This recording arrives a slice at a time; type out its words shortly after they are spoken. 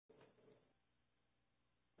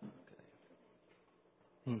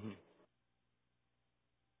Mm-hmm.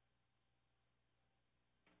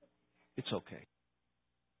 It's okay.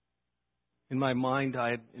 In my mind,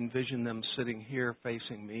 I had envisioned them sitting here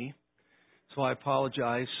facing me. So I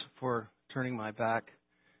apologize for turning my back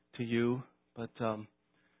to you. But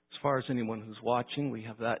as far as anyone who's watching, we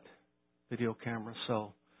have that video camera.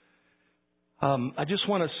 So I just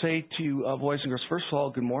want to say to you, boys and girls, first of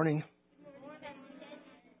all, good morning.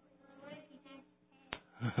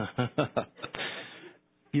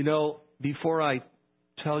 You know, before I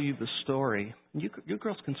tell you the story, you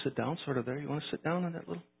girls can sit down sort of there. You want to sit down on that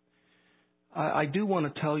little? I do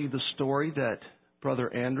want to tell you the story that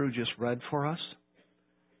Brother Andrew just read for us.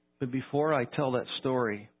 But before I tell that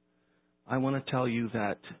story, I want to tell you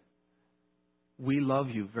that we love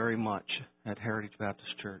you very much at Heritage Baptist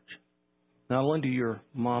Church. Not only do your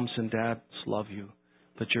moms and dads love you,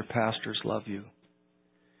 but your pastors love you.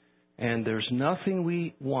 And there's nothing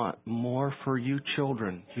we want more for you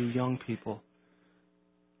children, you young people,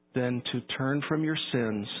 than to turn from your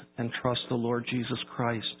sins and trust the Lord Jesus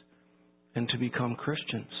Christ and to become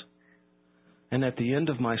Christians. And at the end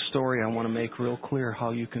of my story, I want to make real clear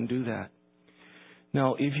how you can do that.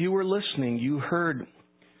 Now, if you were listening, you heard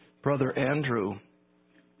Brother Andrew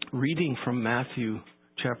reading from Matthew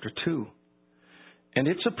chapter 2. And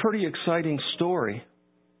it's a pretty exciting story.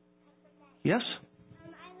 Yes? I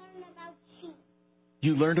learned about sheep.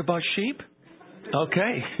 You learned about sheep?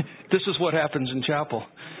 Okay. This is what happens in chapel.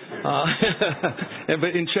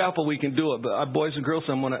 But in chapel we can do it. But boys and girls,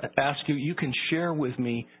 I'm going to ask you, you can share with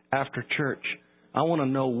me after church. I want to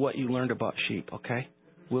know what you learned about sheep, okay?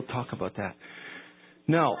 We'll talk about that.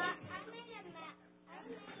 Now,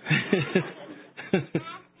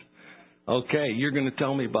 okay, you're going to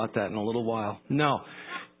tell me about that in a little while. Now,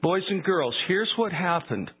 boys and girls, here's what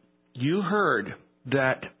happened. You heard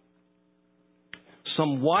that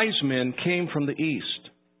some wise men came from the east.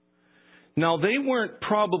 Now, they weren't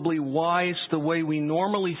probably wise the way we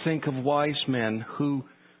normally think of wise men who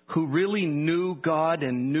really knew God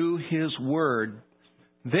and knew His Word.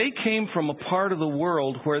 They came from a part of the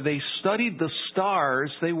world where they studied the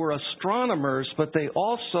stars. They were astronomers, but they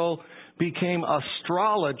also became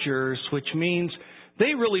astrologers, which means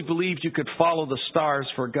they really believed you could follow the stars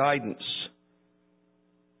for guidance.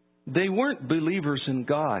 They weren't believers in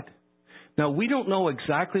God. Now, we don't know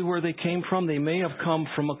exactly where they came from. They may have come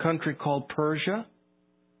from a country called Persia.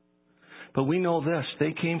 But we know this.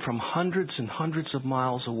 They came from hundreds and hundreds of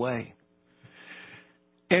miles away.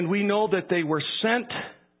 And we know that they were sent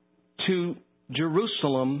to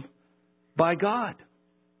Jerusalem by God.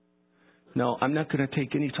 No, I'm not going to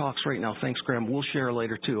take any talks right now. Thanks, Graham. We'll share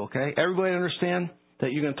later too, okay? Everybody understand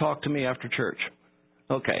that you're going to talk to me after church?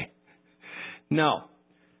 Okay. Now,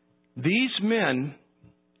 these men,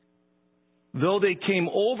 though they came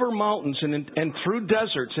over mountains and through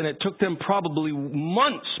deserts, and it took them probably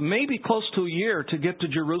months, maybe close to a year to get to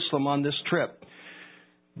Jerusalem on this trip,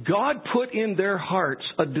 God put in their hearts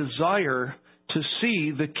a desire to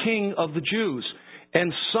see the King of the Jews.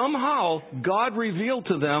 And somehow God revealed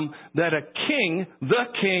to them that a king,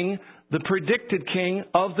 the predicted king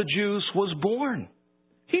of the Jews was born.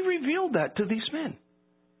 He revealed that to these men.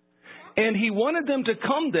 And He wanted them to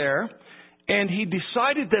come there. And He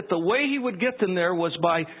decided that the way He would get them there was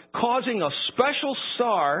by causing a special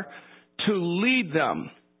star to lead them.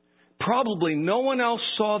 Probably no one else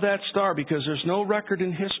saw that star because there's no record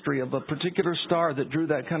in history of a particular star that drew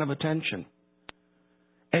that kind of attention.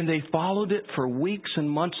 And they followed it for weeks and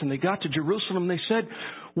months, and they got to Jerusalem, and they said,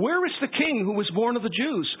 "Where is the king who was born of the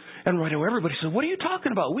Jews?" And right away everybody said, "What are you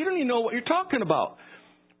talking about? We don't even know what you're talking about."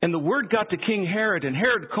 And the word got to King Herod, and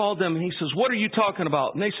Herod called them, and he says, "What are you talking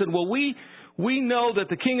about?" And they said, "Well, we know that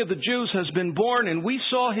the King of the Jews has been born, and we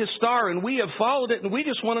saw his star, and we have followed it, and we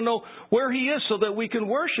just want to know where he is so that we can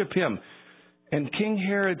worship him." And King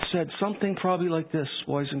Herod said something probably like this,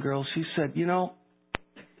 boys and girls. He said,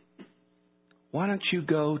 "Why don't you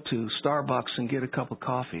go to Starbucks and get a cup of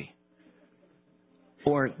coffee?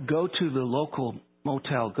 Or go to the local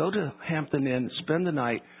motel, go to Hampton Inn, spend the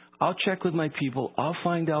night. I'll check with my people. I'll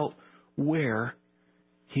find out where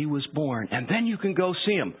he was born, and then you can go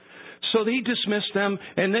see him." So he dismissed them,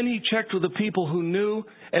 and then he checked with the people who knew,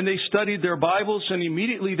 and they studied their Bibles, and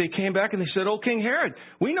immediately they came back and they said, "Oh, King Herod,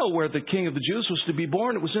 we know where the King of the Jews was to be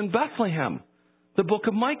born. It was in Bethlehem. The book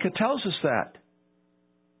of Micah tells us that."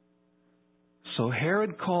 So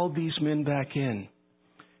Herod called these men back in,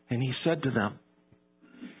 and he said to them,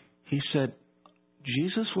 he said,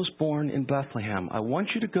 "Jesus was born in Bethlehem. I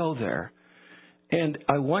want you to go there, and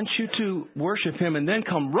I want you to worship him, and then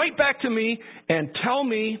come right back to me and tell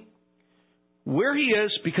me where he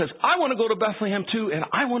is because I want to go to Bethlehem too, and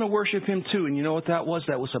I want to worship him too. And you know what that was?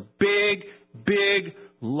 That was a big, big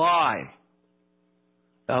lie.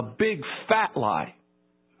 A big, fat lie.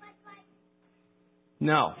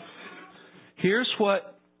 Now, here's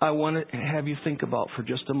what I want to have you think about for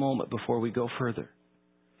just a moment before we go further.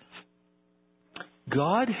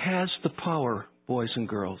 God has the power, boys and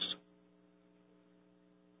girls,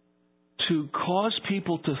 to cause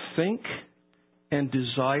people to think and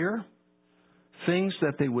desire things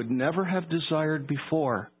that they would never have desired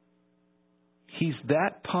before. He's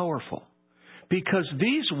that powerful. Because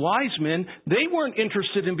these wise men, they weren't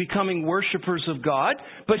interested in becoming worshipers of God,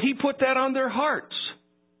 but He put that on their hearts.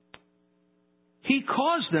 He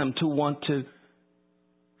caused them to want to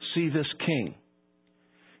see this king.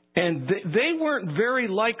 And they weren't very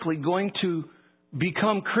likely going to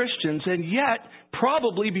become Christians, and yet,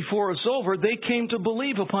 probably before it's over, they came to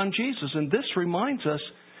believe upon Jesus. And this reminds us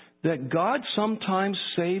that God sometimes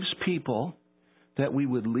saves people that we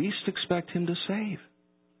would least expect Him to save.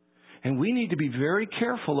 And we need to be very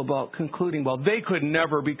careful about concluding, well, they could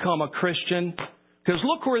never become a Christian, because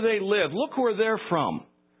look where they live. Look where they're from.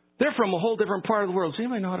 They're from a whole different part of the world. Does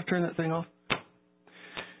anybody know how to turn that thing off?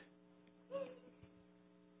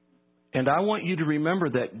 And I want you to remember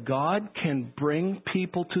that God can bring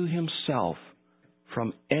people to Himself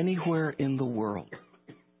from anywhere in the world.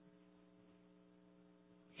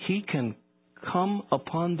 He can come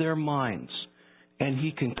upon their minds, and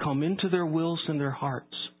He can come into their wills and their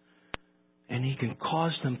hearts, and He can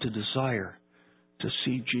cause them to desire to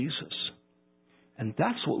see Jesus. And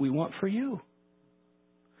that's what we want for you.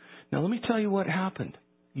 Now, let me tell you what happened.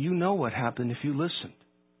 You know what happened if you listened.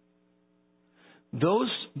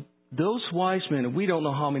 Those wise men, and we don't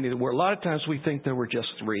know how many there were. A lot of times we think there were just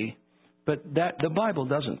 3, but the Bible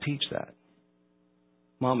doesn't teach that.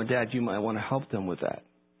 Mom and Dad, you might want to help them with that.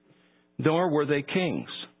 Nor were they kings.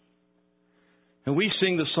 And we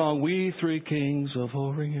sing the song, "We Three Kings of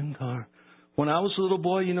Orient are." When I was a little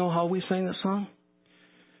boy, you know how we sang that song?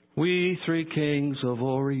 We three kings of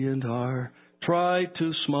Orient are, tried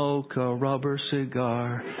to smoke a rubber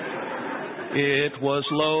cigar. It was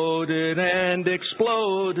loaded and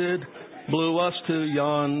exploded, blew us to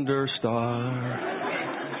yonder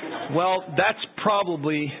star. Well, that's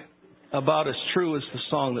probably about as true as the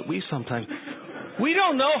song that we sometimes... We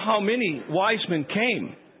don't know how many wise men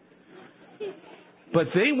came. But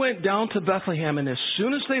they went down to Bethlehem, and as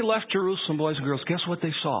soon as they left Jerusalem, boys and girls, guess what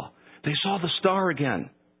they saw? They saw the star again.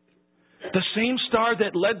 The same star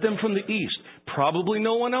that led them from the east. Probably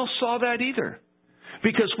no one else saw that either.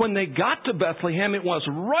 Because when they got to Bethlehem, it was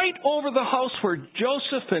right over the house where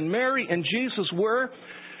Joseph and Mary and Jesus were.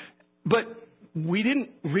 But we didn't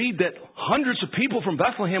read that hundreds of people from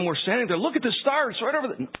Bethlehem were standing there. Look at the star, it's right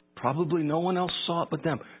over there. Probably no one else saw it but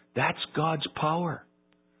them. That's God's power.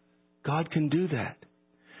 God can do that.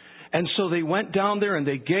 And so they went down there and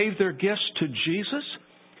they gave their gifts to Jesus.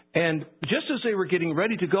 And just as they were getting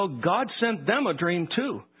ready to go, God sent them a dream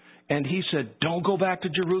too. And He said, don't go back to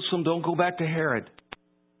Jerusalem, don't go back to Herod.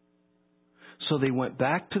 So they went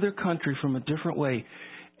back to their country from a different way.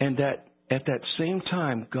 And at that same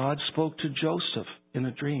time, God spoke to Joseph in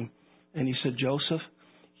a dream. And He said, Joseph,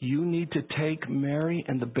 you need to take Mary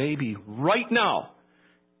and the baby right now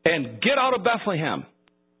and get out of Bethlehem.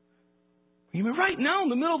 You mean right now in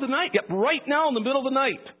the middle of the night? Yep, right now in the middle of the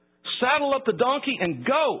night. Saddle up the donkey and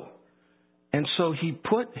go. And so he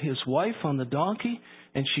put his wife on the donkey,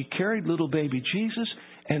 and she carried little baby Jesus,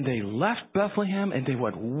 and they left Bethlehem, and they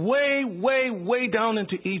went way, way, way down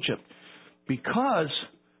into Egypt. Because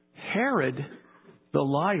Herod, the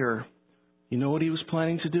liar, you know what he was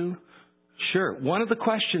planning to do? Sure. One of the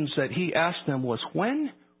questions that he asked them was,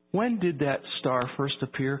 when did that star first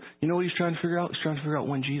appear? You know what he's trying to figure out? He's trying to figure out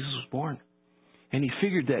when Jesus was born. And he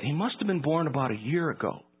figured that he must have been born about a year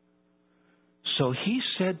ago. So he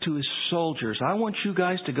said to his soldiers, I want you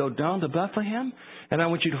guys to go down to Bethlehem, and I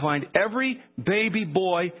want you to find every baby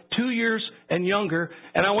boy 2 years and younger,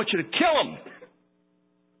 and I want you to kill them.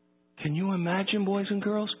 Can you imagine, boys and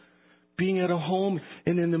girls, being at a home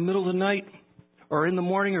and in the middle of the night, or in the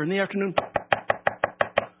morning, or in the afternoon,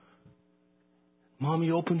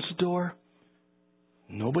 Mommy opens the door.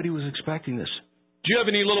 Nobody was expecting this. Do you have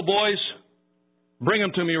any little boys? Bring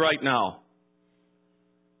them to me right now.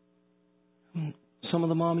 Some of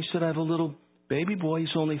the mommies said, I have a little baby boy. He's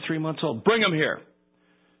only 3 months old. Bring him here.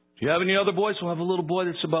 Do you have any other boys? We'll have a little boy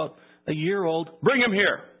that's about a year old. Bring him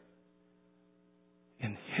here.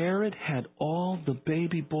 And Herod had all the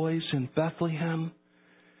baby boys in Bethlehem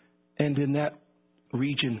and in that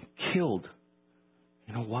region killed.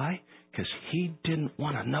 You know why? Because he didn't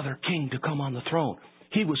want another king to come on the throne.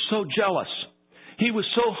 He was so jealous. He was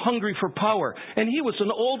so hungry for power. And he was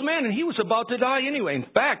an old man, and he was about to die anyway. In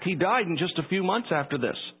fact, he died in just a few months after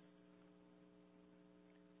this.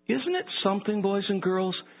 Isn't it something, boys and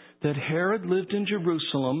girls, that Herod lived in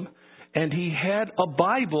Jerusalem and he had a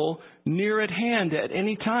Bible near at hand at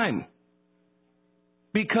any time?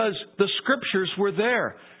 Because the Scriptures were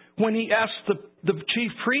there. When he asked the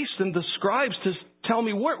chief priests and the scribes to tell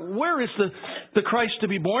me, where is the Christ to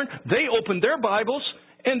be born? They opened their Bibles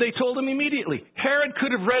and they told him immediately. Herod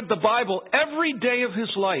could have read the Bible every day of his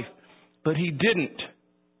life, but he didn't.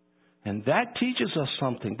 And that teaches us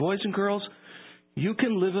something. Boys and girls, you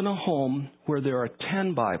can live in a home where there are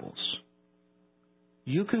 10 Bibles.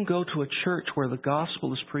 You can go to a church where the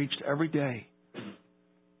gospel is preached every day.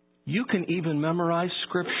 You can even memorize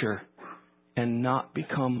Scripture and not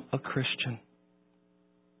become a Christian.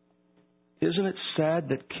 Isn't it sad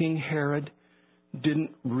that King Herod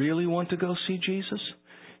didn't really want to go see Jesus?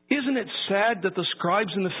 Isn't it sad that the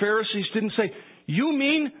scribes and the Pharisees didn't say, you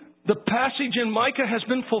mean the passage in Micah has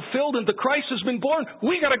been fulfilled and the Christ has been born?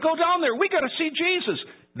 We got to go down there. We got to see Jesus.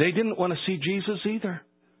 They didn't want to see Jesus either.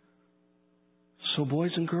 So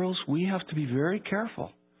boys and girls, we have to be very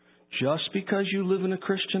careful. Just because you live in a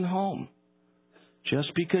Christian home, just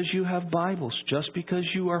because you have Bibles, just because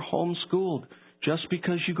you are homeschooled, just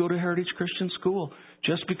because you go to Heritage Christian School,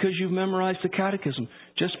 just because you've memorized the catechism,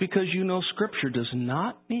 just because you know Scripture does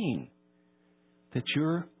not mean that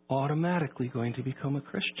you're automatically going to become a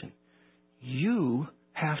Christian. You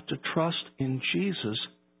have to trust in Jesus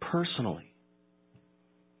personally.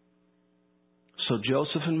 So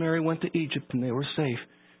Joseph and Mary went to Egypt and they were safe.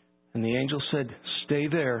 And the angel said, stay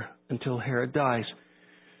there until Herod dies.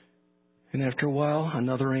 And after a while,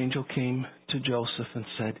 another angel came to Joseph and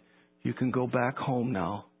said, you can go back home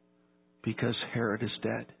now because Herod is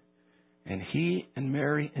dead. And he and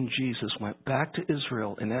Mary and Jesus went back to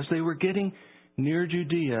Israel. And as they were getting near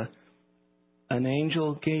Judea, an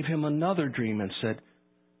angel gave him another dream and said,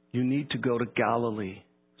 you need to go to Galilee.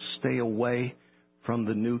 Stay away from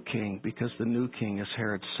the new king because the new king is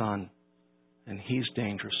Herod's son. And he's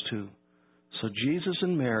dangerous too. So Jesus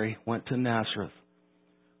and Mary went to Nazareth,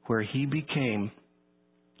 where Jesus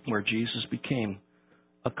became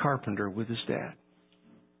a carpenter with his dad.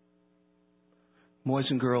 Boys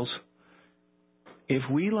and girls, if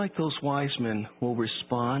we, like those wise men, will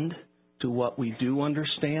respond to what we do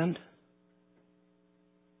understand,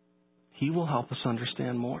 He will help us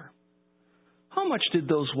understand more. How much did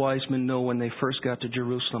those wise men know when they first got to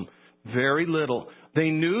Jerusalem? Very little. They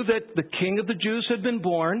knew that the King of the Jews had been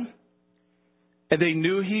born, and they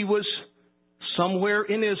knew He was somewhere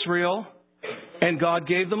in Israel, and God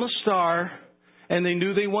gave them a star, and they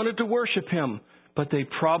knew they wanted to worship Him. But they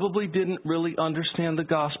probably didn't really understand the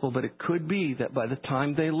gospel. But it could be that by the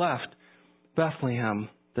time they left Bethlehem,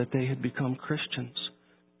 that they had become Christians.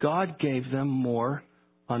 God gave them more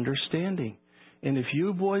understanding. And if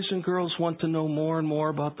you boys and girls want to know more and more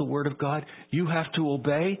about the Word of God, you have to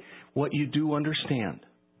obey what you do understand.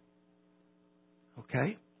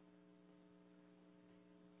 Okay?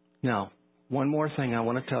 Now, one more thing I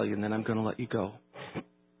want to tell you, and then I'm going to let you go.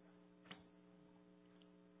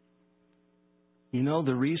 You know,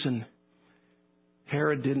 the reason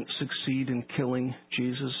Herod didn't succeed in killing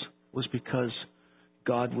Jesus was because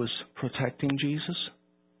God was protecting Jesus.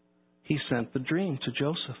 He sent the dream to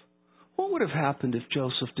Joseph. What would have happened if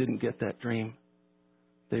Joseph didn't get that dream?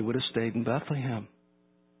 They would have stayed in Bethlehem.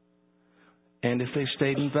 And if they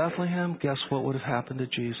stayed in Bethlehem, guess what would have happened to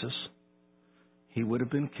Jesus? He would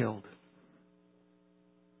have been killed.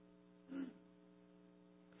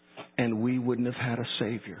 And we wouldn't have had a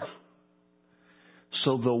Savior.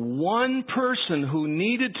 So the one person who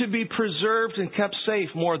needed to be preserved and kept safe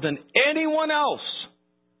more than anyone else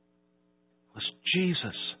was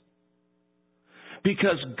Jesus.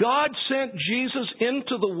 Because God sent Jesus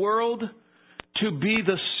into the world to be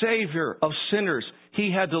the Savior of sinners.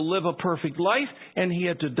 He had to live a perfect life, and He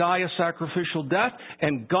had to die a sacrificial death,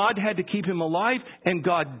 and God had to keep Him alive, and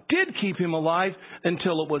God did keep Him alive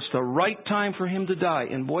until it was the right time for Him to die.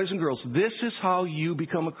 And boys and girls, this is how you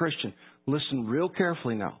become a Christian. Listen real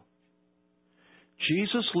carefully now.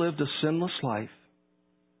 Jesus lived a sinless life.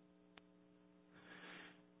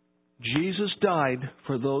 Jesus died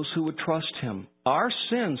for those who would trust Him. Our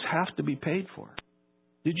sins have to be paid for.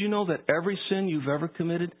 Did you know that every sin you've ever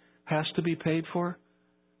committed has to be paid for?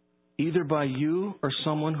 Either by you or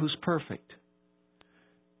someone who's perfect.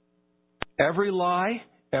 Every lie,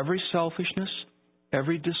 every selfishness,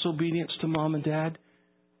 every disobedience to mom and dad,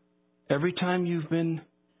 every time you've been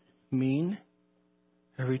mean,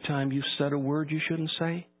 every time you've said a word you shouldn't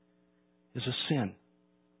say, is a sin.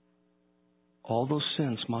 All those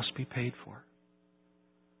sins must be paid for.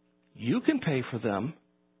 You can pay for them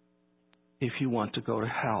if you want to go to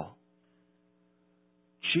hell.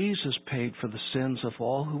 Jesus paid for the sins of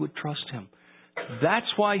all who would trust Him. That's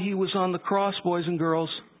why He was on the cross, boys and girls.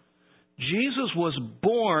 Jesus was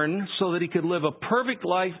born so that He could live a perfect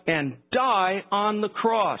life and die on the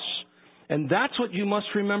cross. And that's what you must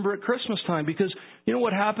remember at Christmas time. Because you know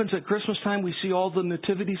what happens at Christmas time? We see all the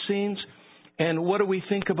nativity scenes. And what do we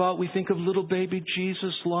think about? We think of little baby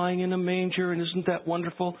Jesus lying in a manger. And isn't that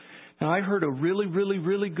wonderful? Now, I heard a really, really,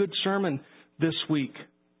 really good sermon this week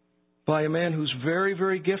by a man who's very,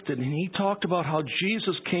 very gifted. And he talked about how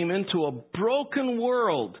Jesus came into a broken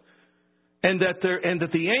world. And that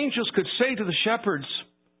the angels could say to the shepherds,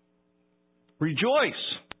 rejoice.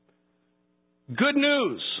 Good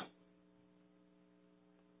news.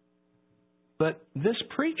 But this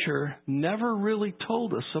preacher never really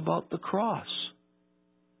told us about the cross.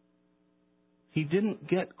 He didn't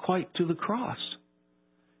get quite to the cross.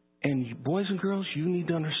 And boys and girls, you need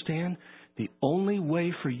to understand the only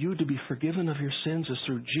way for you to be forgiven of your sins is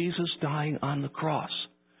through Jesus dying on the cross.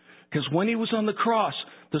 Because when He was on the cross,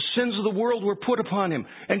 the sins of the world were put upon Him.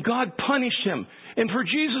 And God punished Him. And for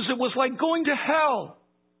Jesus, it was like going to hell.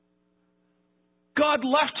 God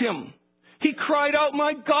left Him. He cried out,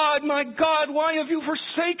 my God, why have you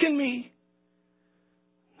forsaken me?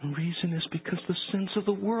 The reason is because the sins of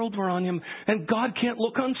the world were on Him. And God can't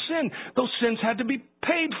look on sin. Those sins had to be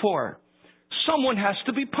paid for. Someone has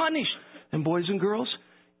to be punished. And boys and girls,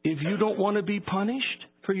 if you don't want to be punished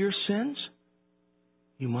for your sins,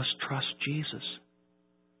 you must trust Jesus.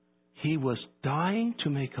 He was dying to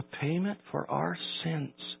make a payment for our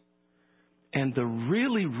sins. And the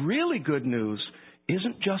really, really good news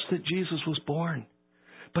isn't just that Jesus was born,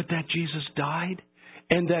 but that Jesus died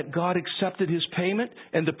and that God accepted His payment.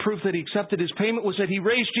 And the proof that He accepted His payment was that He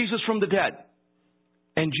raised Jesus from the dead.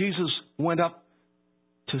 And Jesus went up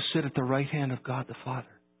to sit at the right hand of God the Father.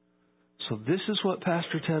 So this is what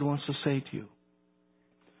Pastor Ted wants to say to you.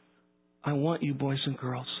 I want you, boys and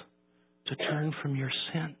girls, to turn from your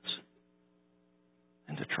sins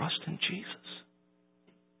and to trust in Jesus.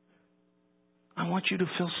 I want you to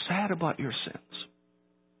feel sad about your sins.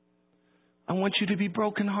 I want you to be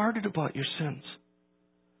brokenhearted about your sins.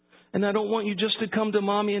 And I don't want you just to come to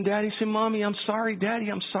Mommy and Daddy and say, Mommy, I'm sorry. Daddy,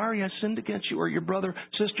 I'm sorry I sinned against you. Or your brother,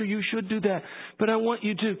 sister, you should do that. But I want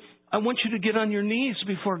you to get on your knees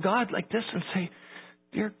before God like this and say,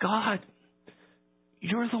 Dear God,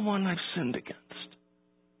 You're the one I've sinned against.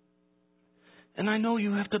 And I know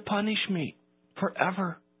You have to punish me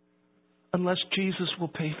forever unless Jesus will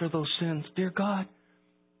pay for those sins. Dear God,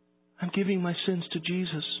 I'm giving my sins to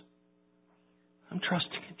Jesus. I'm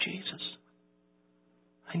trusting in Jesus.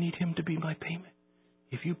 I need Him to be my payment.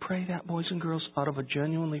 If you pray that, boys and girls, out of a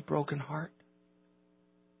genuinely broken heart,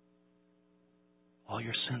 all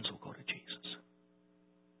your sins will go to Jesus.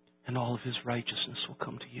 And all of His righteousness will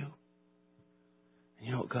come to you. And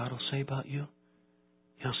you know what God will say about you?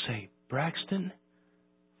 He'll say, Braxton,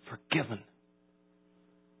 forgiven.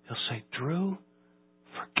 He'll say, Drew,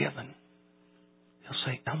 forgiven. He'll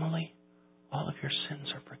say, Emily, all of your sins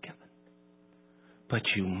are forgiven. But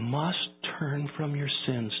you must turn from your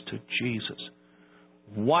sins to Jesus.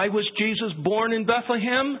 Why was Jesus born in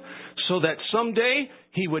Bethlehem? So that someday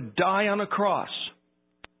He would die on a cross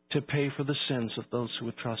to pay for the sins of those who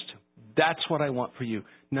would trust Him. That's what I want for you.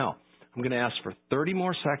 Now, I'm going to ask for 30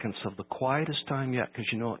 more seconds of the quietest time yet, because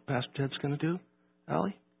you know what Pastor Ted's going to do,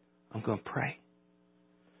 Allie? I'm going to pray.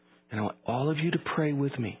 And I want all of you to pray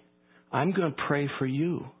with me. I'm going to pray for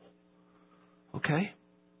you. Okay?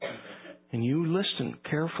 And you listen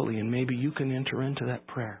carefully, and maybe you can enter into that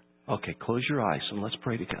prayer. Okay, close your eyes, and let's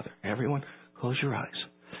pray together. Everyone, close your eyes.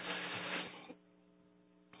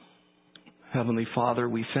 Heavenly Father,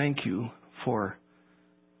 we thank You for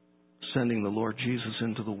sending the Lord Jesus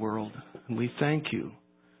into the world. And we thank You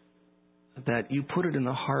that You put it in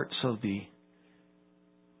the hearts of the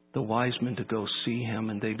wise men to go see Him,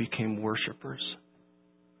 and they became worshipers.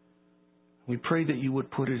 We pray that You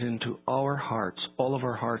would put it into our hearts, all of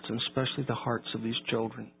our hearts, and especially the hearts of these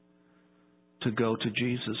children, to go to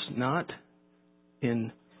Jesus, not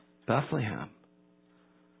in Bethlehem,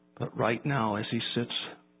 but right now as He sits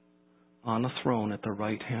on a throne at the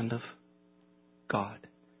right hand of God.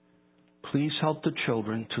 Please help the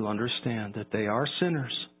children to understand that they are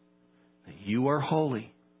sinners, that You are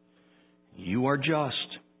holy, You are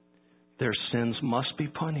just. Their sins must be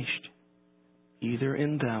punished, either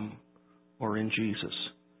in them or in Jesus.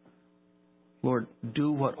 Lord,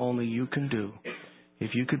 do what only You can do.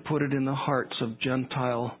 If You could put it in the hearts of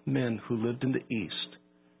Gentile men who lived in the East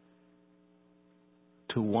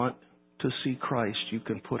to want to see Christ, You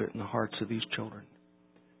can put it in the hearts of these children.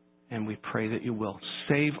 And we pray that you will.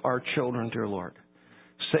 Save our children, dear Lord.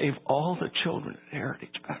 Save all the children at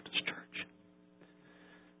Heritage Baptist Church.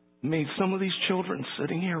 May some of these children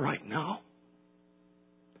sitting here right now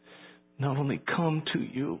not only come to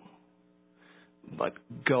you, but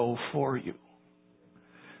go for you.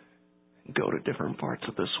 Go to different parts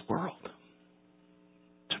of this world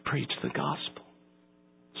to preach the gospel.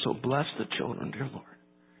 So bless the children, dear Lord.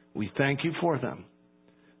 We thank you for them.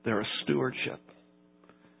 They're a stewardship.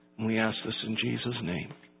 And we ask this in Jesus'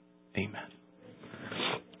 name. Amen.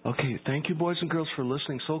 Okay, thank you, boys and girls, for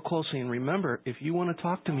listening so closely. And remember, if you want to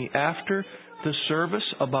talk to me after the service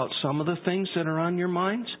about some of the things that are on your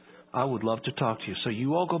minds, I would love to talk to you. So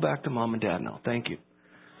you all go back to Mom and Dad now. Thank you.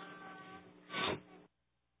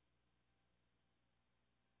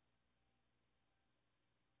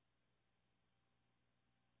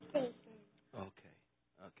 Okay.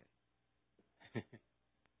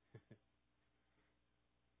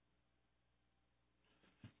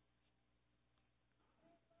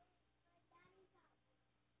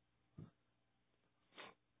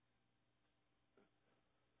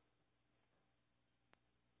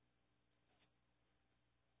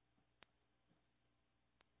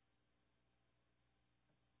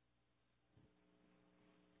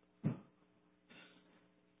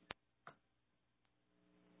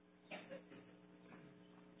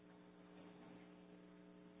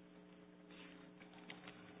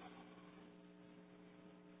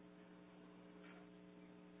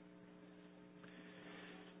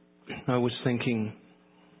 I was thinking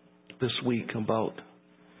this week about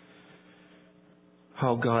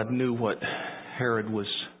how God knew what Herod was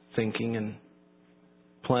thinking and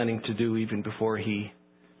planning to do even before he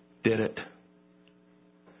did it.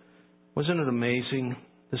 Wasn't it amazing?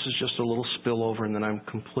 This is just a little spillover, and then I'm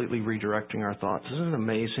completely redirecting our thoughts. Isn't it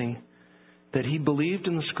amazing that he believed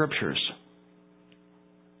in the Scriptures?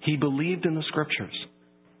 He believed in the Scriptures.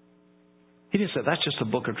 He didn't say, that's just a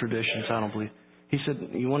book of traditions, I don't believe. He said,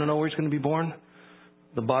 you want to know where he's going to be born?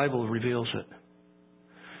 The Bible reveals it.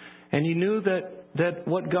 And he knew that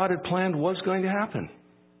what God had planned was going to happen.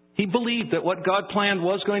 He believed that what God planned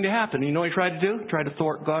was going to happen. You know what he tried to do? He tried to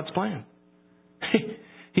thwart God's plan.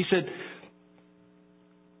 He said,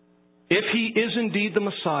 if he is indeed the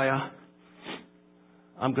Messiah,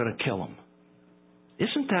 I'm going to kill him.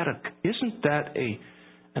 Isn't that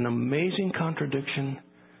an amazing contradiction?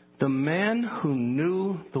 The man who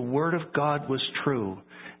knew the Word of God was true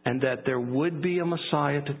and that there would be a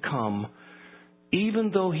Messiah to come,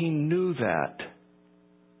 even though he knew that,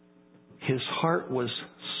 his heart was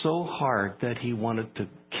so hard that he wanted to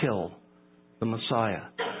kill the Messiah.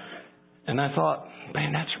 And I thought,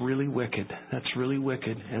 man, that's really wicked. That's really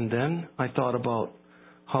wicked. And then I thought about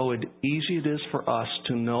how easy it is for us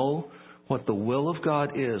to know what the will of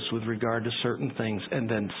God is with regard to certain things and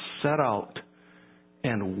then set out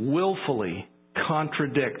and willfully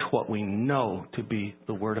contradict what we know to be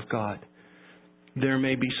the Word of God. There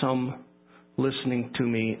may be some listening to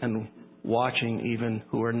me and watching even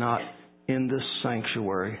who are not in this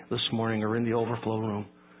sanctuary this morning or in the overflow room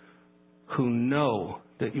who know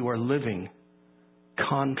that you are living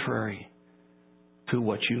contrary to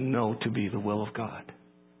what you know to be the will of God.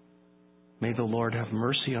 May the Lord have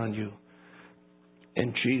mercy on you,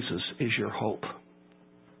 and Jesus is your hope.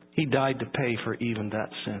 He died to pay for even that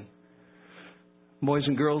sin. Boys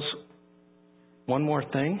and girls, one more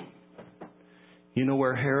thing. You know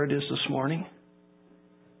where Herod is this morning?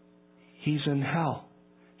 He's in hell.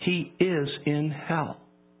 He is in hell.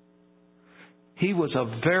 He was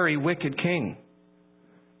a very wicked king.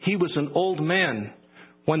 He was an old man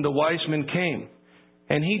when the wise men came,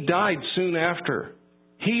 and he died soon after.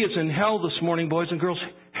 He is in hell this morning, boys and girls.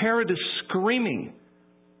 Herod is screaming.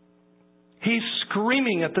 He's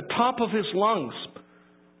screaming at the top of his lungs,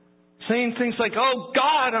 saying things like, oh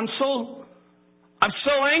God, I'm so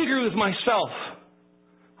angry with myself.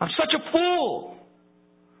 I'm such a fool.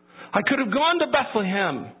 I could have gone to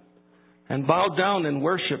Bethlehem and bowed down and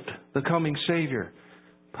worshipped the coming Savior,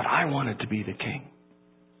 but I wanted to be the king.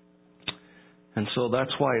 And so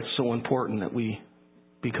that's why it's so important that we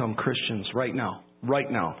become Christians right now. Right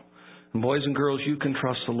now. And boys and girls, you can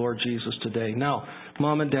trust the Lord Jesus today. Now,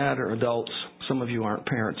 Mom and Dad are adults. Some of you aren't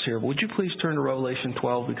parents here. But would you please turn to Revelation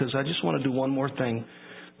 12? Because I just want to do one more thing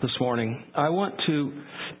this morning. I want to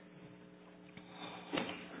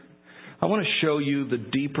show you the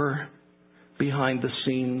deeper, behind the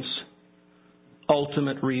scenes,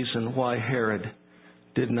 ultimate reason why Herod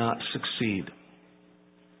did not succeed.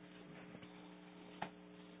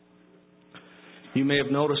 You may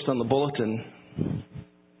have noticed on the bulletin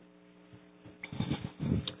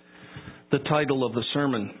the title of the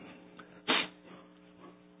sermon.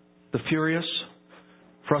 The furious,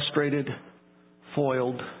 frustrated,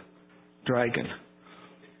 foiled dragon.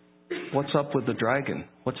 What's up with the dragon?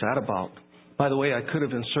 What's that about? By the way, I could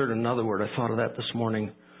have inserted another word. I thought of that this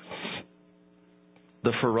morning.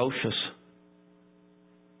 The ferocious.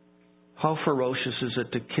 How ferocious is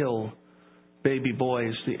it to kill baby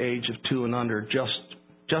boys the age of 2 and under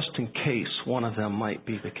just in case one of them might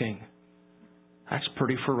be the king? That's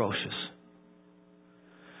pretty ferocious.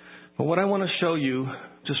 But what I want to show you,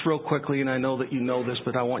 just real quickly, and I know that you know this,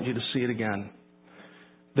 but I want you to see it again.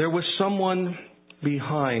 There was someone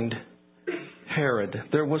behind Herod.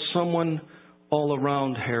 There was someone all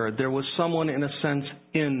around Herod. There was someone, in a sense,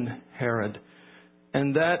 in Herod.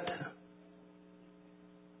 And that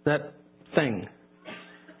thing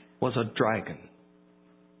was a dragon.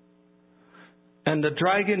 And the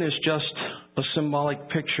dragon is just a symbolic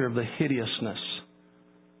picture of the hideousness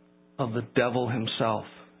of the devil himself.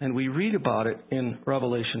 And we read about it in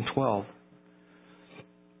Revelation 12.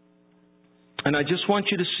 And I just want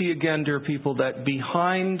you to see again, dear people, that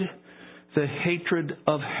behind the hatred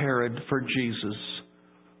of Herod for Jesus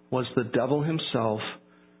was the devil himself,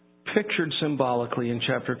 pictured symbolically in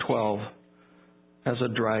chapter 12 as a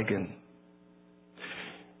dragon.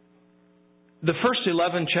 The first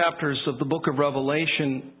 11 chapters of the book of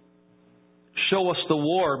Revelation show us the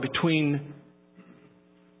war between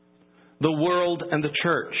the world and the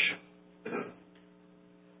church.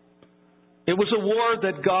 It was a war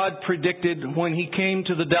that God predicted when He came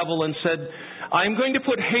to the devil and said, I'm going to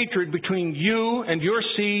put hatred between you and your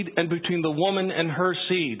seed and between the woman and her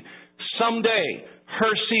seed. Someday,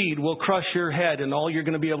 her seed will crush your head and all you're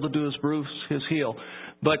going to be able to do is bruise his heel.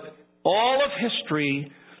 But all of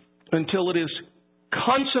history, until it is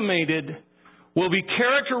consummated, will be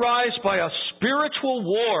characterized by a spiritual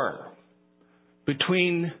war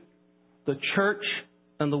between the church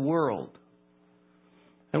and the world.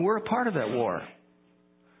 And we're a part of that war.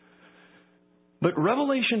 But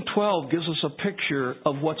Revelation 12 gives us a picture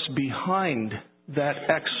of what's behind that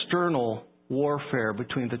external warfare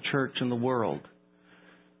between the church and the world.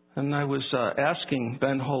 And I was asking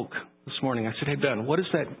Ben Hoke this morning, I said, hey Ben, what is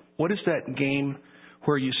that game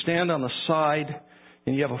where you stand on the side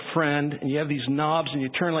and you have a friend and you have these knobs and you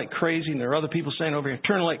turn like crazy and there are other people standing over here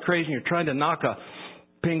turning like crazy and you're trying to knock a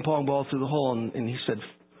ping pong ball through the hole, and he said,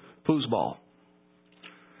 foosball.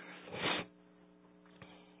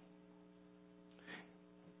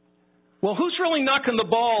 Well, who's really knocking the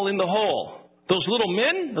ball in the hole? Those little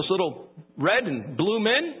men? Those little red and blue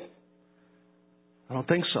men? I don't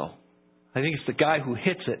think so. I think it's the guy who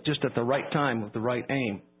hits it just at the right time with the right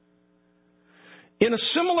aim. In a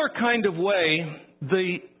similar kind of way,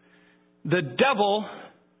 the devil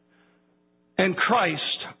and Christ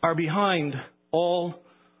are behind all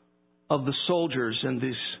of the soldiers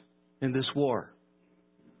in this war.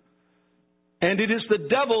 And it is the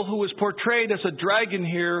devil who is portrayed as a dragon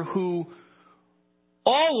here who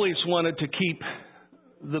always wanted to keep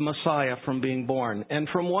the Messiah from being born. And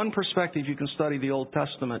from one perspective, you can study the Old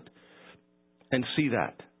Testament and see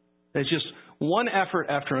that. It's just one effort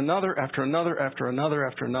after another, after another, after another,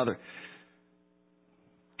 after another.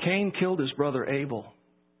 Cain killed his brother Abel.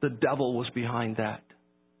 The devil was behind that.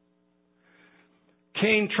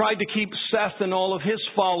 Cain tried to keep Seth and all of his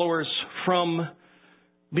followers from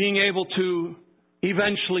being able to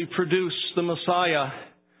eventually produce the Messiah.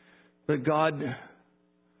 But God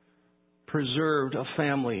preserved a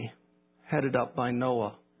family headed up by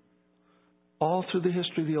Noah. All through the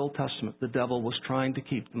history of the Old Testament, the devil was trying to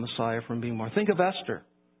keep the Messiah from being born. Think of Esther.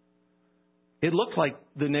 It looked like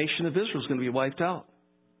the nation of Israel was going to be wiped out.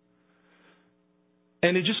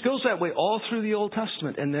 And it just goes that way all through the Old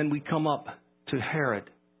Testament. And then we come up to Herod.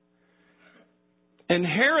 And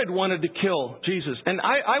Herod wanted to kill Jesus. And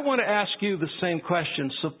I want to ask you the same question.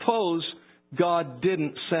 Suppose God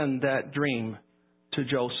didn't send that dream to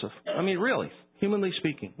Joseph. I mean, really, humanly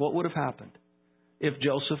speaking, what would have happened if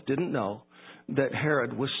Joseph didn't know that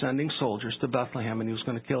Herod was sending soldiers to Bethlehem and he was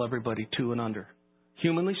going to kill everybody 2 and under?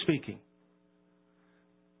 Humanly speaking.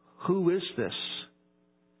 Who is this?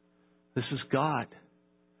 This is God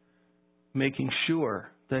making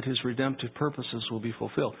sure that His redemptive purposes will be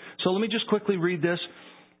fulfilled. So let me just quickly read this.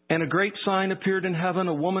 And a great sign appeared in heaven,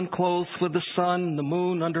 a woman clothed with the sun and the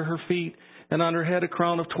moon under her feet, and on her head a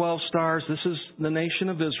crown of 12 stars. This is the nation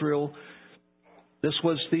of Israel. This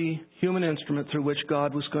was the human instrument through which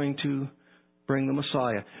God was going to bring the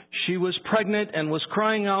Messiah. She was pregnant and was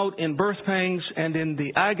crying out in birth pangs and in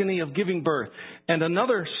the agony of giving birth. And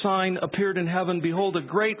another sign appeared in heaven. Behold, a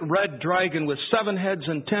great red dragon with 7 heads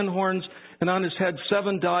and 10 horns, and on his head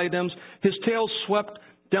 7 diadems. His tail swept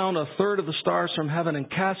down a third of the stars from heaven and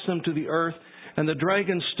cast them to the earth. And the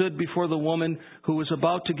dragon stood before the woman who was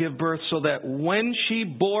about to give birth, so that when she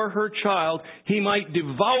bore her child, he might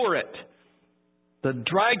devour it. The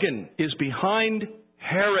dragon is behind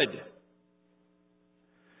Herod.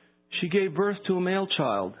 She gave birth to a male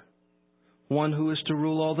child, one who is to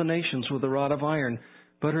rule all the nations with a rod of iron.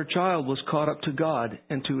 But her child was caught up to God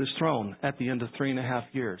and to His throne at the end of 3.5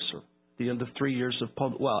 years, or the end of 3 years of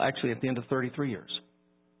at the end of 33 years.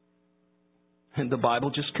 And the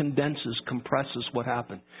Bible just compresses what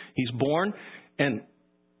happened. He's born, and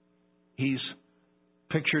he's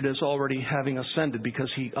pictured as already having ascended because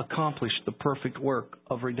he accomplished the perfect work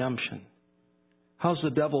of redemption. How's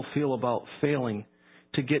the devil feel about failing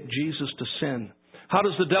to get Jesus to sin? How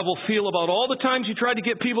does the devil feel about all the times he tried to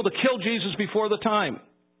get people to kill Jesus before the time?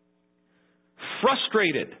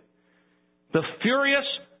 Frustrated. The furious,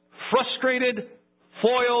 frustrated,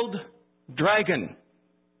 foiled dragon.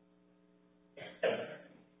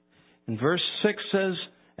 And verse 6 says,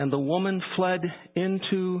 and the woman fled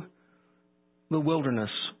into the wilderness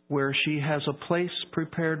where she has a place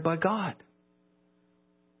prepared by God.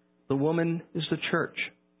 The woman is the church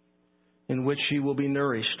in which she will be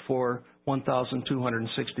nourished for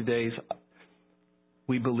 1,260 days.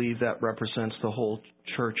 We believe that represents the whole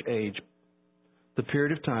church age, the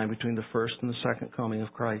period of time between the first and the second coming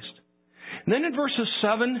of Christ. And then in verses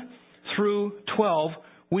 7 through 12,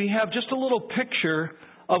 we have just a little picture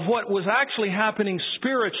of what was actually happening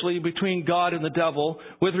spiritually between God and the devil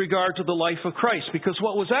with regard to the life of Christ. Because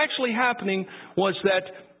what was actually happening was that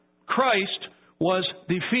Christ was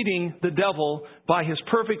defeating the devil by His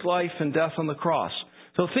perfect life and death on the cross.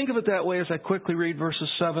 So think of it that way as I quickly read verses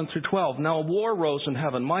 7 through 12. Now a war rose in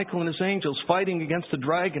heaven, Michael and his angels fighting against the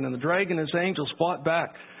dragon, and the dragon and his angels fought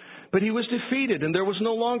back. But he was defeated, and there was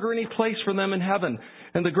no longer any place for them in heaven.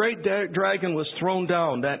 And the great dragon was thrown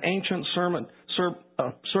down, that ancient serpent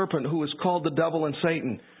who is called the devil and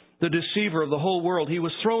Satan, the deceiver of the whole world. He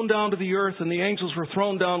was thrown down to the earth, and the angels were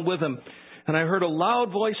thrown down with him. And I heard a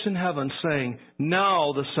loud voice in heaven saying,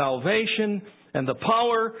 now the salvation and the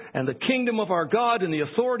power and the kingdom of our God and the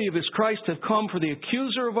authority of His Christ have come, for the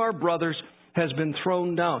accuser of our brothers has been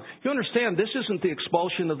thrown down. You understand, this isn't the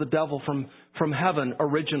expulsion of the devil from heaven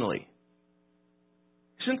originally.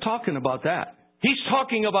 He isn't talking about that. He's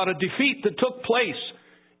talking about a defeat that took place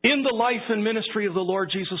in the life and ministry of the Lord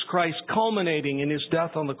Jesus Christ, culminating in His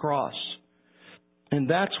death on the cross. And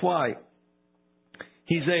that's why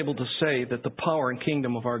He's able to say that the power and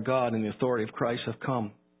kingdom of our God and the authority of Christ have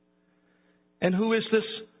come. And who is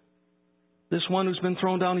this one who's been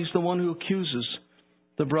thrown down? He's the one who accuses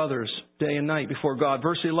the brothers day and night before God.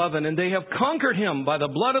 Verse 11, and they have conquered him by the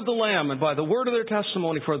blood of the Lamb and by the word of their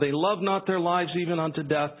testimony, for they love not their lives even unto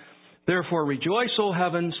death. Therefore rejoice, O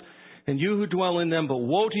heavens, and you who dwell in them. But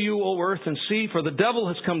woe to you, O earth and sea, for the devil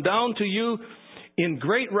has come down to you in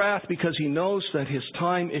great wrath, because he knows that his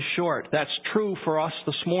time is short. That's true for us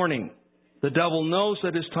this morning. The devil knows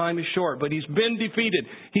that his time is short, but he's been defeated.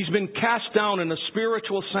 He's been cast down in a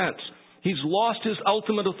spiritual sense. He's lost his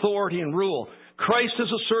ultimate authority and rule. Christ has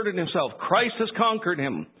asserted himself. Christ has conquered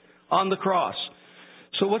him on the cross.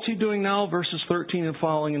 So what's he doing now? Verses 13 and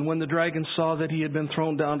following. And when the dragon saw that he had been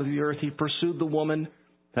thrown down to the earth, he pursued the woman,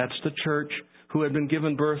 that's the church, who had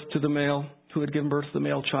given birth to the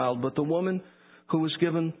male child. But the woman who was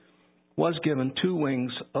given 2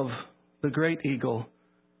 wings of the great eagle,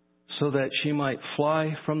 so that she might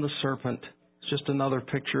fly from the serpent. It's just another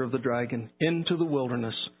picture of the dragon, into the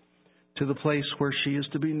wilderness, to the place where she is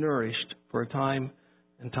to be nourished for a time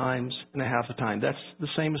and times and a half a time. That's the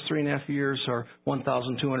same as 3.5 years or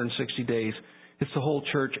 1,260 days. It's the whole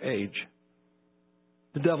church age.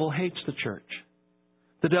 The devil hates the church.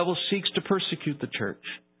 The devil seeks to persecute the church.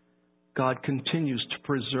 God continues to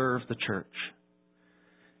preserve the church.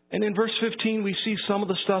 And in verse 15, we see some of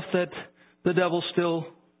the stuff that the devil still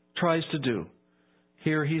tries to do.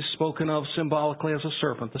 Here he's spoken of symbolically as a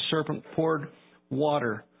serpent. The serpent poured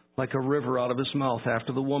water like a river out of his mouth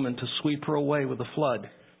after the woman to sweep her away with a flood.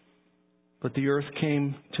 But the earth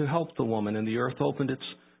came to help the woman, and the earth opened its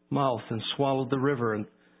mouth and swallowed the river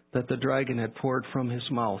that the dragon had poured from his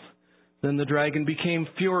mouth. Then the dragon became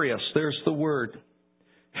furious. There's the word.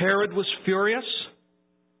 Herod was furious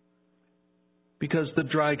because the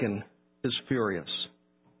dragon is furious.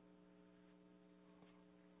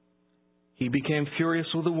 He became furious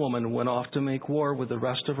with the woman and went off to make war with the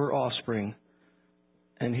rest of her offspring.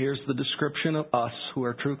 And here's the description of us who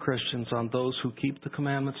are true Christians on those who keep the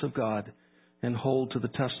commandments of God and hold to the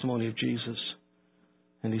testimony of Jesus.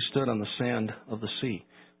 And he stood on the sand of the sea.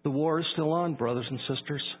 The war is still on, brothers and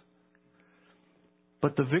sisters.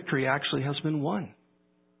 But the victory actually has been won.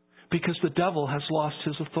 Because the devil has lost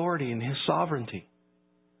his authority and his sovereignty.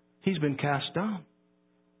 He's been cast down.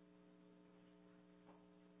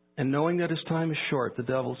 And knowing that his time is short, the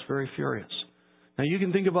devil's very furious. Now you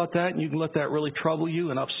can think about that and you can let that really trouble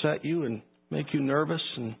you and upset you and make you nervous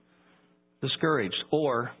and discouraged.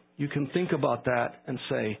 Or you can think about that and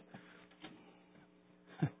say,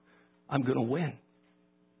 I'm going to win.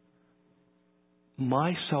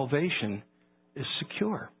 My salvation is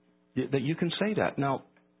secure. That you can say that. Now,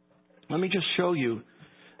 let me just show you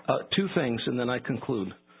two things and then I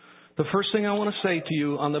conclude. The first thing I want to say to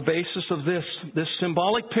you on the basis of this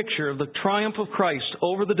symbolic picture of the triumph of Christ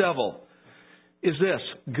over the devil is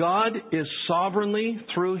this. God is sovereignly,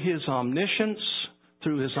 through His omniscience,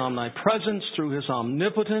 through His omnipresence, through His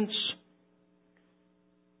omnipotence,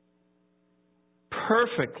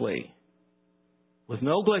 perfectly, with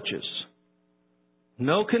no glitches,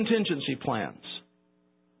 no contingency plans,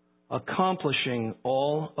 accomplishing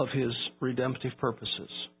all of His redemptive purposes,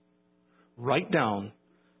 right down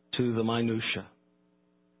to the minutia.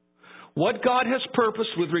 What God has purposed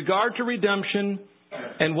with regard to redemption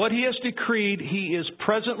and what He has decreed, He is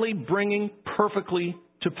presently bringing perfectly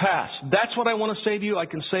to pass. That's what I want to say to you. I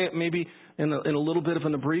can say it maybe in a little bit of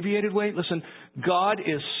an abbreviated way. Listen, God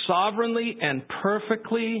is sovereignly and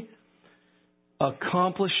perfectly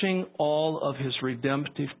accomplishing all of His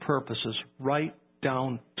redemptive purposes right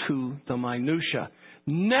down to the minutia.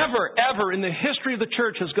 Never, ever in the history of the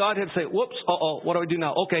church has God had to say, whoops, what do I do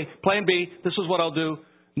now? Okay, plan B, this is what I'll do.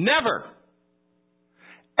 Never.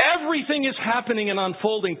 Everything is happening and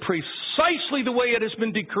unfolding precisely the way it has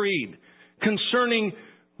been decreed concerning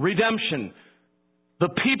redemption. The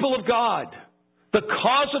people of God, the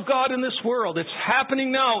cause of God in this world, it's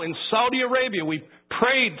happening now in Saudi Arabia. We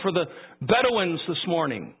prayed for the Bedouins this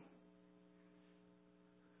morning.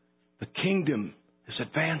 The kingdom is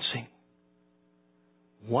advancing,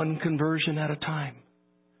 one conversion at a time.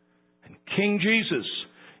 And King Jesus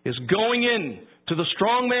is going in to the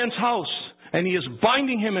strong man's house, and he is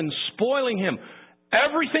binding him and spoiling him.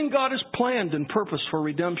 Everything God has planned and purposed for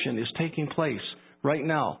redemption is taking place right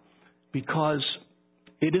now, because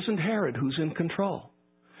it isn't Herod who's in control.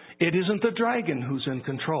 It isn't the dragon who's in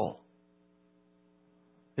control.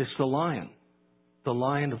 It's the lion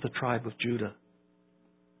of the tribe of Judah.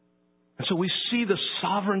 And so we see the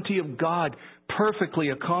sovereignty of God perfectly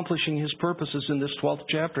accomplishing His purposes in this 12th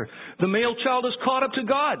chapter. The male child is caught up to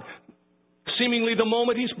God, seemingly the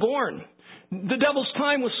moment he's born. The devil's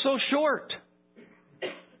time was so short.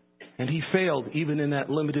 And he failed even in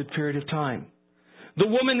that limited period of time. The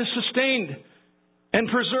woman is sustained and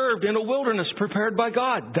preserved in a wilderness prepared by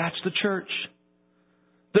God. That's the church.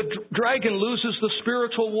 The dragon loses the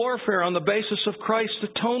spiritual warfare on the basis of Christ's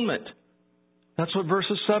atonement. That's what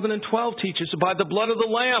verses 7 and 12 teaches. By the blood of the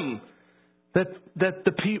Lamb that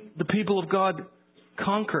the people of God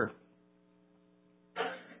conquer.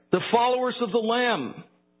 The followers of the Lamb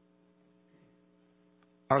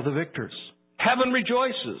are the victors. Heaven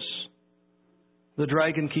rejoices. The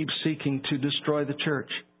dragon keeps seeking to destroy the church.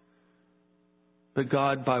 But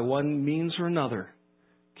God, by one means or another,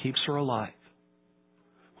 keeps her alive.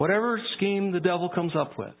 Whatever scheme the devil comes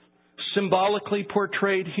up with, symbolically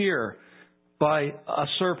portrayed here by a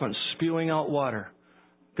serpent spewing out water,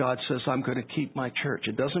 God says, I'm going to keep my church.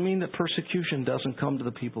 It doesn't mean that persecution doesn't come to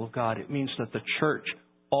the people of God. It means that the church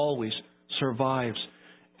always survives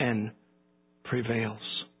and prevails.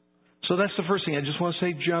 So that's the first thing. I just want to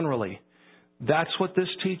say generally, that's what this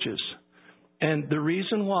teaches. And the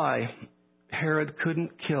reason why Herod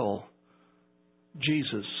couldn't kill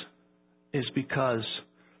Jesus is because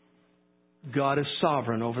God is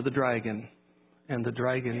sovereign over the dragon, and the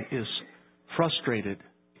dragon is frustrated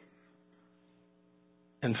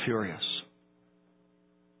and furious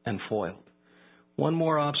and foiled. One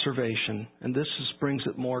more observation, and this brings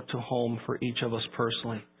it more to home for each of us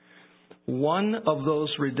personally. One of those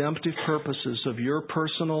redemptive purposes of your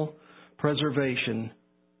personal preservation,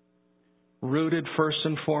 rooted first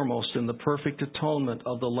and foremost in the perfect atonement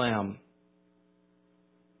of the Lamb,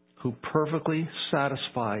 who perfectly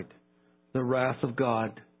satisfied the wrath of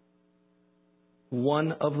God.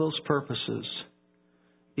 One of those purposes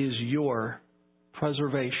is your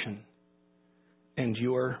preservation and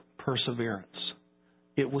your perseverance.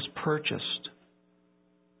 It was purchased.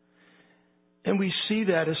 And we see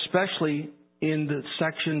that especially in the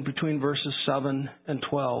section between verses 7 and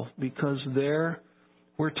 12, because there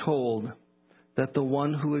we're told that the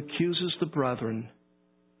one who accuses the brethren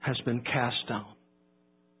has been cast down.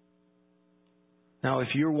 Now, if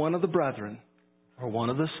you're one of the brethren or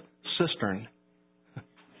one of the cistern,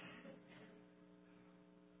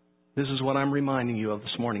 this is what I'm reminding you of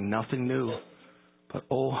this morning. Nothing new. But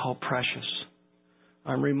oh, how precious.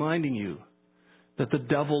 I'm reminding you that the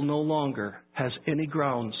devil no longer has any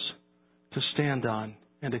grounds to stand on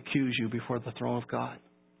and accuse you before the throne of God.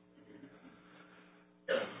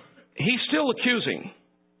 He's still accusing.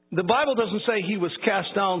 The Bible doesn't say he was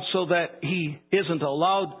cast down so that he isn't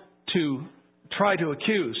allowed to try to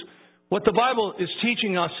accuse. What the Bible is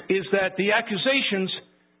teaching us is that the accusations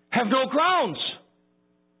have no grounds.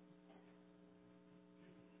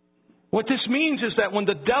 What this means is that when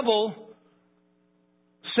the devil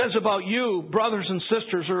says about you, brothers and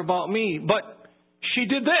sisters, or about me, but she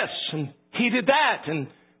did this and he did that, and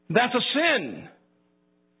that's a sin.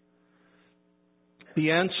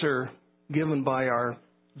 The answer given by our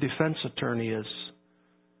defense attorney is,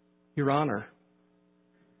 Your Honor,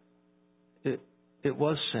 it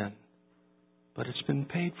was sin, but it's been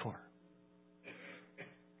paid for.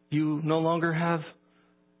 You no longer have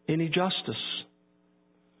any justice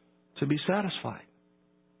to be satisfied.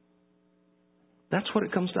 That's what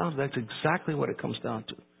it comes down to. That's exactly what it comes down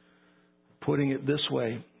to. Putting it this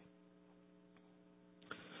way,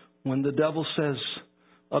 when the devil says,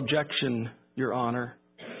 objection, Your Honor,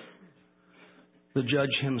 the judge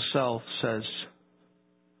himself says,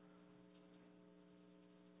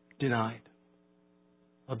 denied.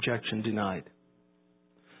 Objection denied.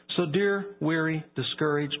 So dear, weary,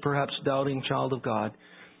 discouraged, perhaps doubting child of God,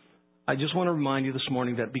 I just want to remind you this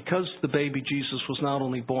morning that because the baby Jesus was not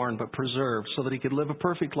only born but preserved so that he could live a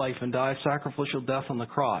perfect life and die a sacrificial death on the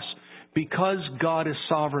cross, because God is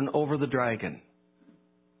sovereign over the dragon,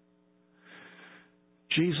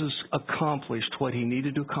 Jesus accomplished what he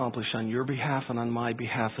needed to accomplish on your behalf and on my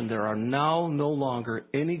behalf, and there are now no longer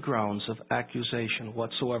any grounds of accusation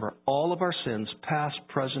whatsoever. All of our sins, past,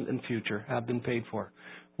 present, and future, have been paid for.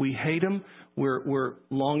 We hate him. We're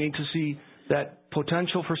longing to see that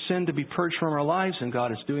potential for sin to be purged from our lives, and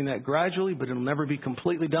God is doing that gradually, but it'll never be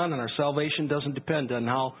completely done, and our salvation doesn't depend on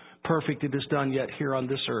how perfect it is done yet here on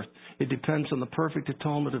this earth. It depends on the perfect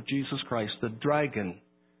atonement of Jesus Christ. The dragon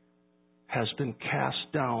has been cast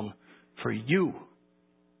down for you,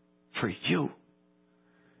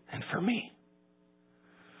 and for me.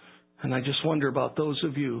 And I just wonder about those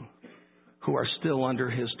of you who are still under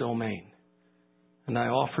his domain. And I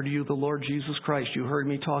offer to you the Lord Jesus Christ. You heard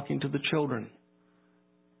me talking to the children.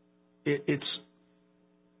 It's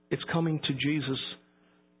coming to Jesus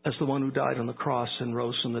as the one who died on the cross and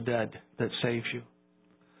rose from the dead that saves you.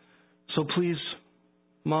 So please,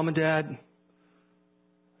 Mom and Dad,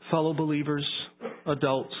 fellow believers,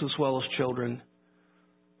 adults as well as children,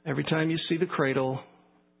 every time you see the cradle,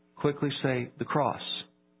 quickly say, the cross.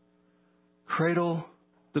 Cradle,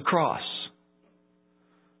 the cross.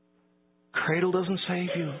 Cradle doesn't save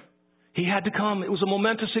you. He had to come. It was a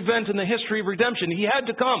momentous event in the history of redemption. He had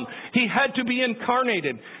to come. He had to be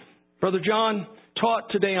incarnated. Brother John taught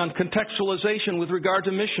today on contextualization with regard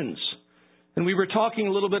to missions. And we were talking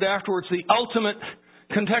a little bit afterwards. The ultimate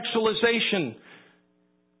contextualization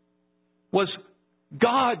was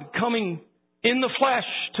God coming in the flesh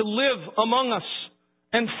to live among us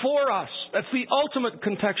and for us. That's the ultimate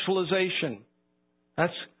contextualization.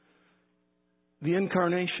 That's the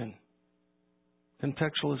incarnation.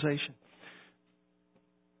 Contextualization.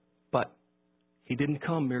 But he didn't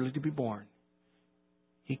come merely to be born.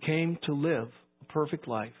 He came to live a perfect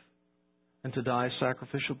life and to die a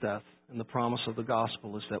sacrificial death. And the promise of the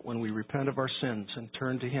gospel is that when we repent of our sins and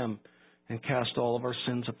turn to him and cast all of our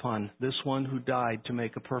sins upon this one who died to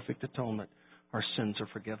make a perfect atonement, our sins are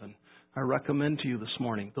forgiven. I recommend to you this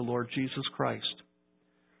morning the Lord Jesus Christ,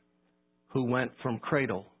 who went from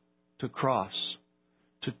cradle to cross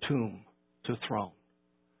to tomb to throne.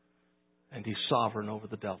 And he's sovereign over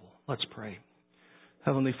the devil. Let's pray.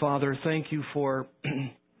 Heavenly Father, thank you for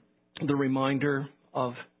the reminder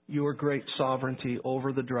of your great sovereignty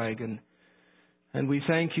over the dragon. And we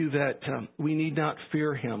thank you that we need not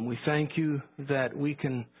fear him. We thank you that we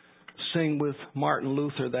can sing with Martin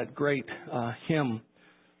Luther that great hymn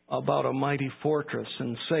about a mighty fortress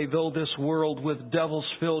and say, though this world with devils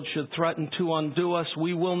filled should threaten to undo us,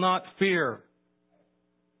 we will not fear.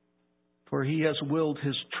 For he has willed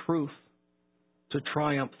his truth to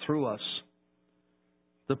triumph through us.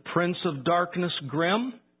 The prince of darkness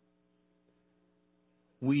grim,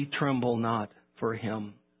 we tremble not for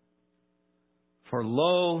him. For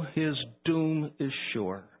lo, his doom is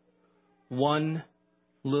sure. One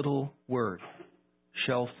little word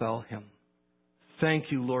shall fell him. Thank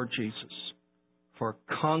you, Lord Jesus, for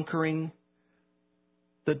conquering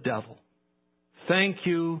the devil. Thank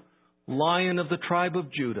you, Lion of the tribe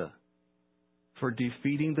of Judah, for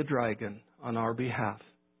defeating the dragon on our behalf.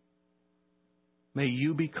 May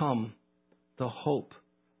you become the hope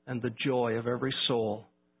and the joy of every soul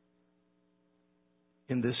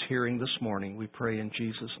in this hearing this morning. We pray in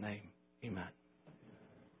Jesus' name. Amen.